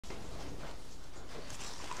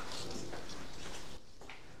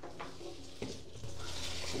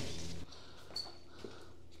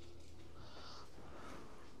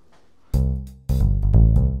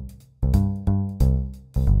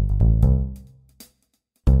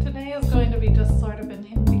be just sort of an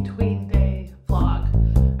in-between day vlog.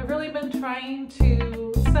 I've really been trying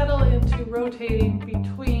to settle into rotating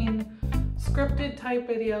between scripted type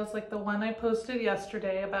videos like the one I posted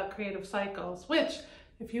yesterday about creative cycles, which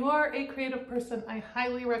if you are a creative person, I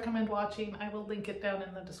highly recommend watching. I will link it down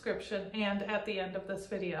in the description and at the end of this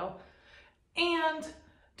video. And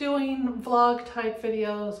doing vlog type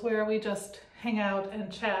videos where we just hang out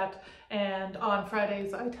and chat, and on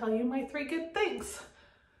Fridays I tell you my 3 good things.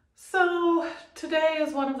 So today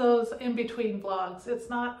is one of those in-between vlogs.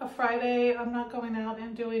 It's not a Friday, I'm not going out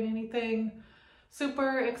and doing anything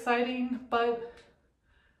super exciting, but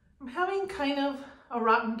I'm having kind of a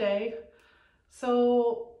rotten day.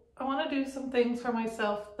 So I want to do some things for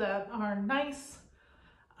myself that are nice.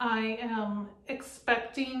 I am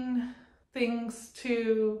expecting things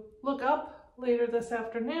to look up later this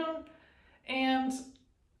afternoon, and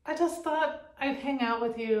I just thought I'd hang out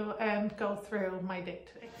with you and go through my day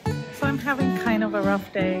today. So I'm having kind of a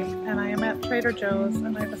rough day, and I am at Trader Joe's,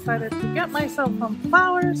 and I decided to get myself some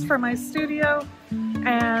flowers for my studio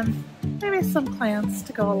and maybe some plants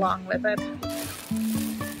to go along with it.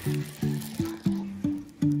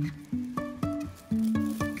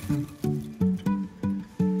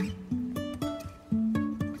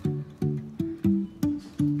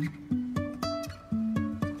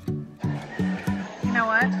 You know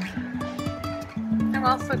what? I'm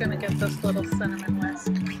also gonna get this little cinnamon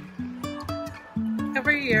whisk.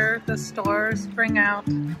 Every year the stores bring out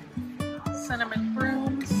cinnamon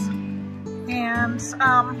brooms, and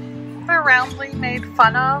they're roundly made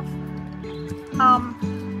fun of,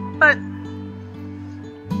 but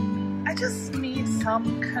I just need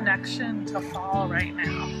some connection to fall right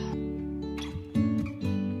now.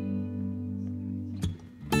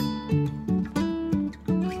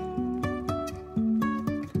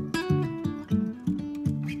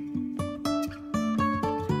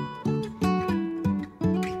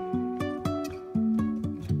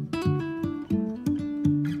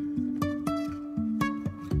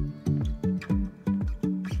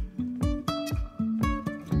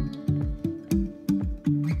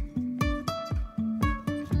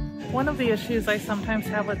 One of the issues I sometimes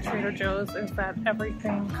have with Trader Joe's is that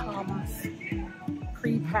everything comes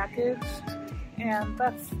pre-packaged, and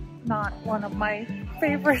that's not one of my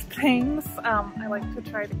favorite things. I like to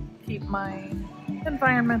try to keep my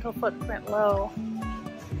environmental footprint low,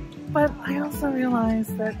 but I also realize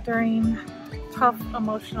that during tough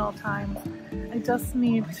emotional times, I just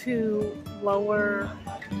need to lower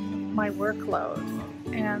my workload,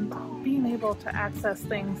 and being able to access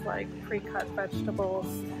things like pre-cut vegetables,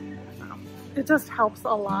 it just helps a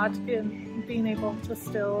lot in being able to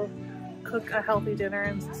still cook a healthy dinner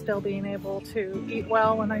and still being able to eat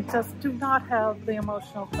well when I just do not have the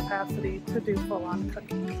emotional capacity to do full-on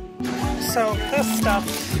cooking. So this stuff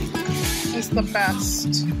is the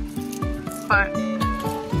best, but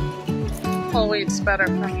whole wheat's better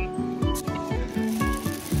for me.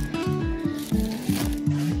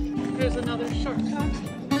 Here's another shortcut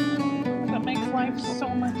that makes life so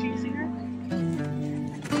much easier.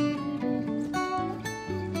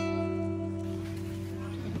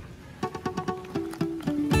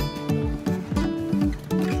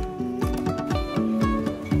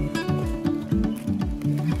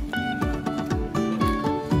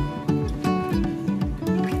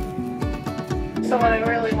 So what I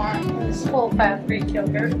really want is full-fat Greek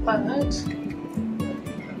yogurt, but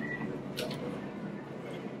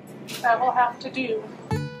that will have to do.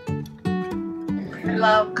 I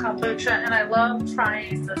love kombucha, and I love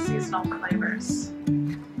trying the seasonal flavors.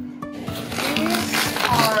 These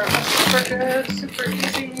are a super good, super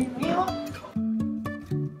easy meal.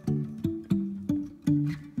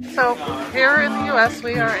 So here in the US,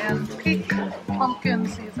 we are in peak pumpkin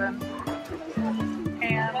season,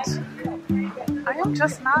 and I am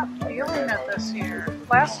just not feeling it this year.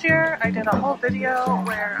 Last year I did a whole video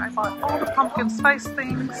where I bought all the pumpkin spice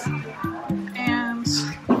things, and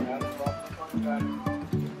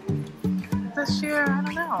this year, I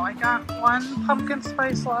don't know, I got one pumpkin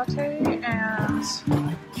spice latte and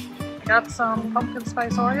I got some pumpkin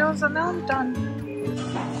spice Oreos, and now I'm done.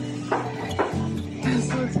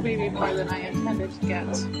 This was maybe more than I intended to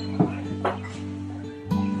get.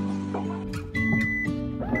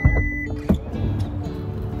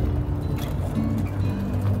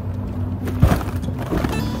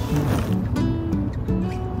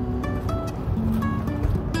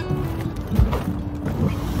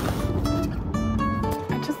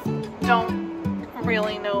 Don't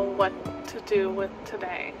really know what to do with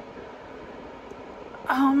today.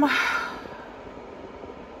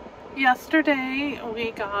 Yesterday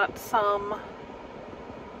we got some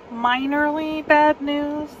minorly bad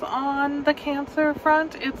news on the cancer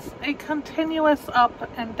front. It's a continuous up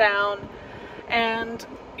and down, and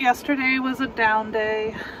yesterday was a down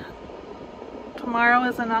day. Tomorrow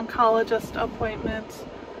is an oncologist appointment.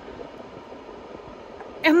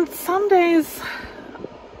 And some days,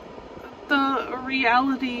 the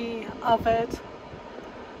reality of it,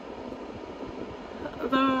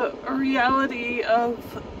 the reality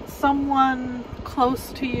of someone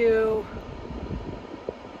close to you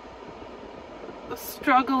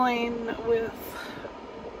struggling with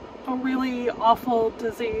a really awful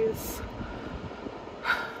disease,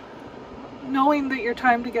 knowing that your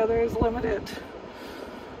time together is limited.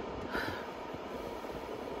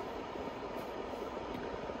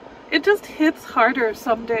 It just hits harder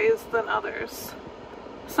some days than others.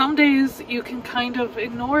 Some days you can kind of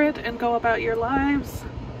ignore it and go about your lives,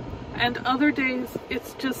 and other days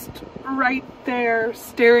it's just right there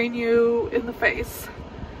staring you in the face.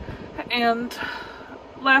 And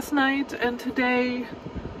last night and today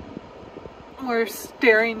were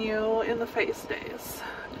staring you in the face days.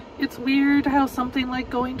 It's weird how something like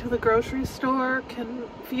going to the grocery store can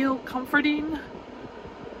feel comforting,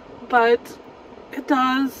 but it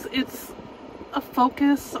does. It's a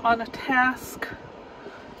focus on a task.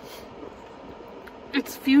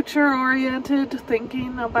 It's future-oriented,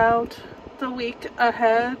 thinking about the week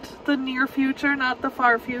ahead, the near future, not the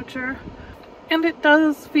far future. And it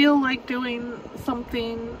does feel like doing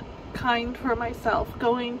something kind for myself,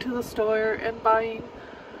 going to the store and buying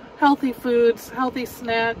healthy foods, healthy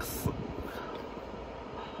snacks,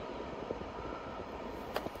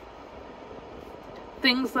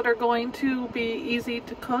 things that are going to be easy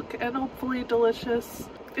to cook and hopefully delicious.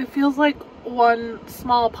 It feels like one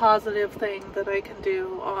small positive thing that I can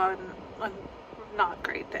do on a not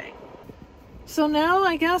great day. So now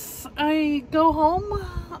I guess I go home,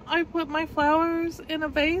 I put my flowers in a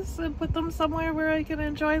vase and put them somewhere where I can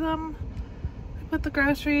enjoy them. I put the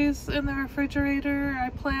groceries in the refrigerator, I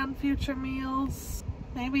plan future meals.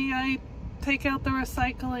 Maybe I take out the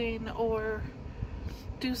recycling or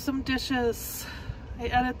do some dishes. I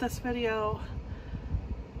edit this video.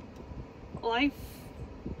 Life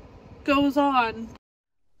goes on.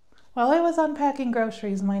 While I was unpacking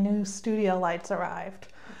groceries, my new studio lights arrived.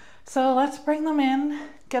 So let's bring them in,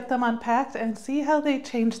 get them unpacked, and see how they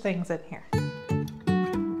change things in here.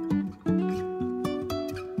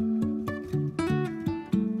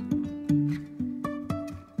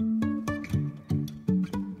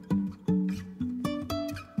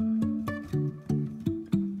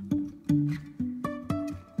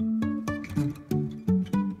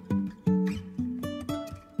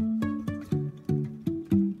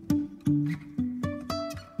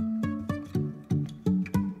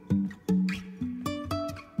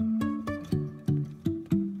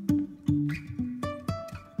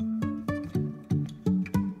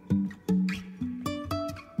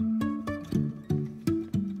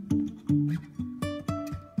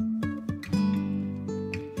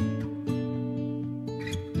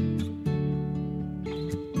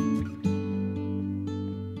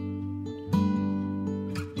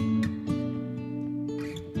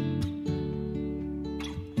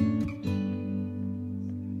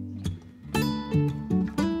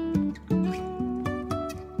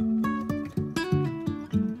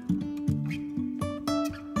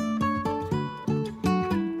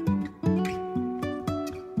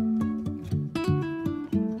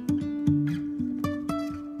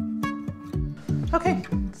 Okay,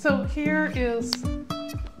 so here is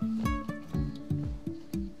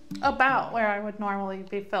about where I would normally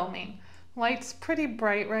be filming. Light's pretty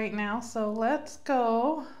bright right now, so let's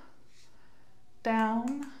go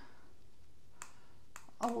down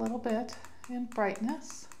a little bit in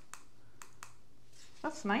brightness.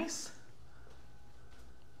 That's nice.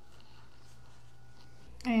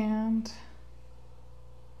 And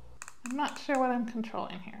I'm not sure what I'm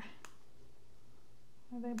controlling here.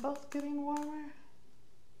 Are they both getting warmer?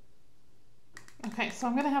 Okay, so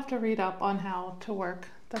I'm gonna have to read up on how to work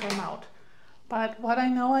the remote. But what I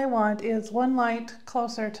know I want is one light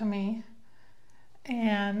closer to me,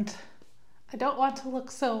 and I don't want to look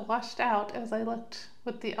so washed out as I looked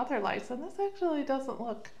with the other lights, and this actually doesn't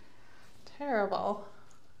look terrible.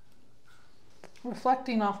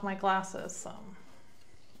 Reflecting off my glasses.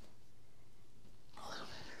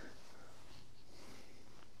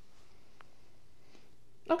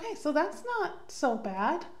 Okay, so that's not so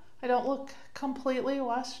bad. I don't look completely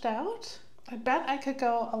washed out. I bet I could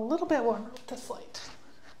go a little bit warmer with this light.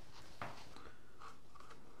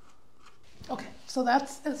 Okay, so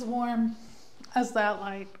that's as warm as that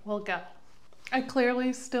light will go. I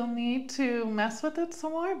clearly still need to mess with it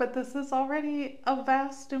some more, but this is already a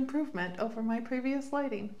vast improvement over my previous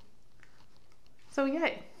lighting. So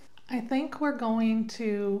yay. I think we're going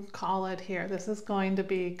to call it here. This is going to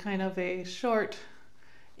be kind of a short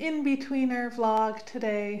in-betweener vlog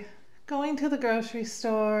today. Going to the grocery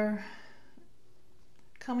store,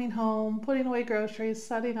 coming home, putting away groceries,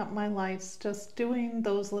 setting up my lights, just doing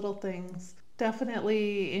those little things.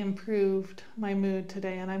 Definitely improved my mood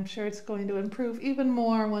today, and I'm sure it's going to improve even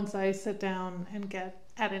more once I sit down and get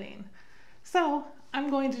editing. So I'm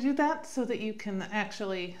going to do that so that you can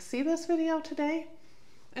actually see this video today.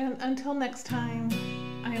 And until next time,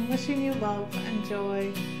 I am wishing you love and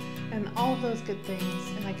joy and all of those good things,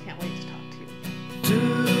 and I can't wait to talk to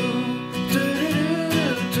you again.